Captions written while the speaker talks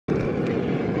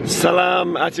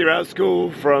Salam Atyrau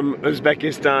school from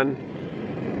Uzbekistan.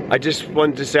 I just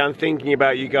wanted to say I'm thinking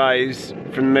about you guys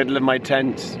from the middle of my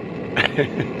tent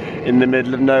in the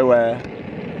middle of nowhere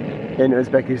in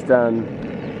Uzbekistan.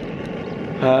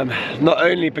 Not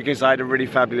only because I had a really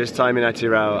fabulous time in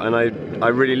Atyrau, and I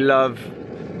really love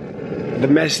the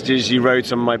messages you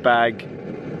wrote on my bag.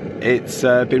 It's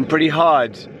been pretty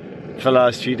hard for the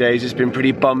last few days. It's been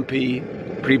pretty bumpy,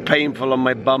 pretty painful on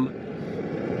my bum.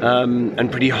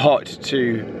 And pretty hot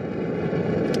too.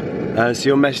 So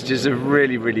your messages have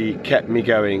really kept me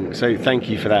going, so thank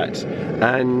you for that.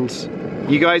 And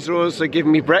you guys are also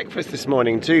giving me breakfast this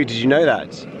morning too, did you know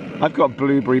that? I've got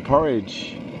blueberry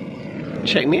porridge.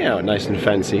 Check me out, nice and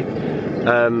fancy.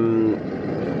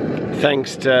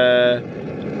 Thanks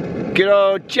to good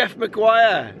old Jeff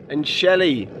McGuire and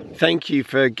Shelley. Thank you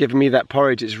for giving me that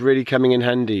porridge, it's really coming in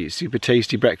handy. Super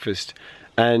tasty breakfast.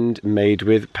 And made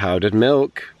with powdered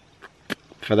milk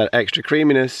for that extra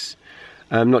creaminess,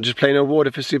 not just plain old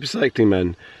water for Super Cycling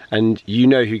Man. And you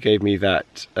know who gave me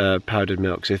that powdered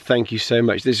milk, so thank you so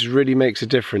much. This really makes a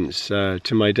difference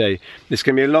to my day. This is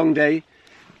going to be a long day,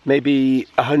 maybe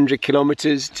 100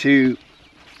 kilometers to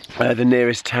the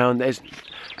nearest town.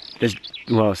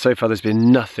 Well, so far there's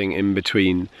been nothing in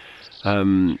between,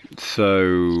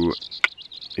 so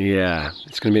yeah,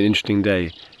 it's going to be an interesting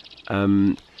day.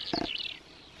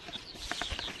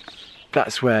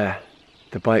 That's where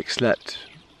the bike slept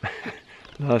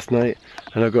last night,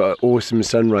 and I've got an awesome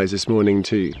sunrise this morning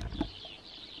too.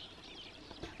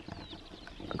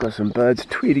 I've got some birds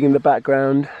tweeting in the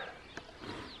background.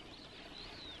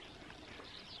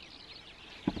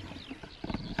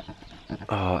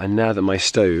 Oh, and now that my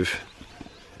stove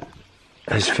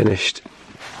has finished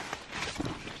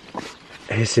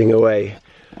hissing away,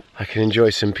 I can enjoy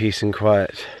some peace and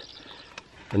quiet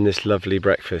and this lovely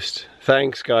breakfast.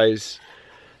 Thanks guys.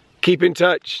 Keep in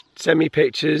touch, send me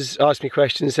pictures, ask me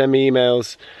questions, send me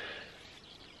emails.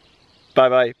 Bye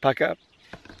bye, pack up.